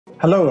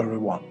Hello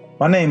everyone,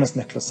 my name is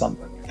Niklas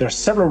Sundberg. There are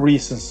several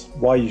reasons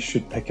why you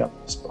should pick up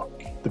this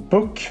book. The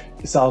book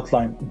is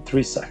outlined in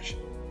 3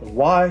 sections: the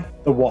why,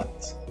 the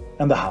what,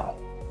 and the how.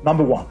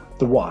 Number 1,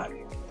 the why.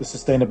 The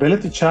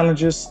sustainability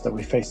challenges that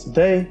we face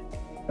today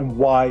and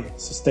why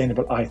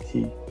sustainable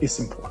IT is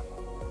important.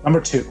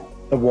 Number 2,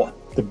 the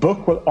what. The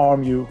book will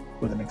arm you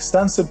with an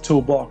extensive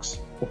toolbox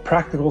of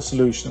practical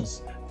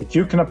solutions that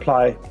you can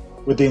apply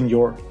within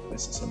your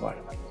business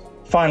environment.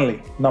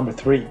 Finally, number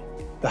 3,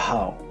 the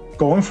how.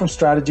 Going from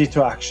strategy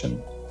to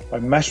action by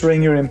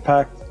measuring your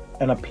impact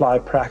and apply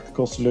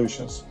practical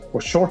solutions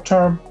for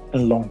short-term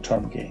and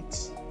long-term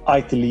gains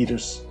IT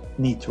leaders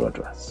need to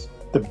address.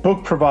 The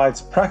book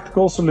provides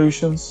practical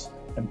solutions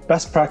and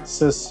best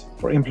practices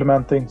for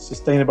implementing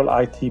sustainable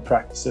IT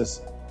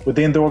practices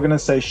within the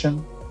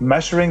organization,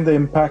 measuring the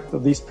impact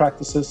of these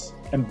practices,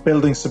 and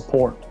building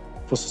support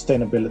for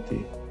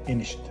sustainability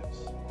initiatives.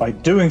 By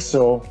doing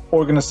so,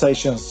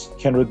 organizations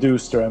can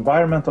reduce their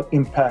environmental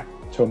impact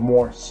to a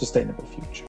more sustainable future.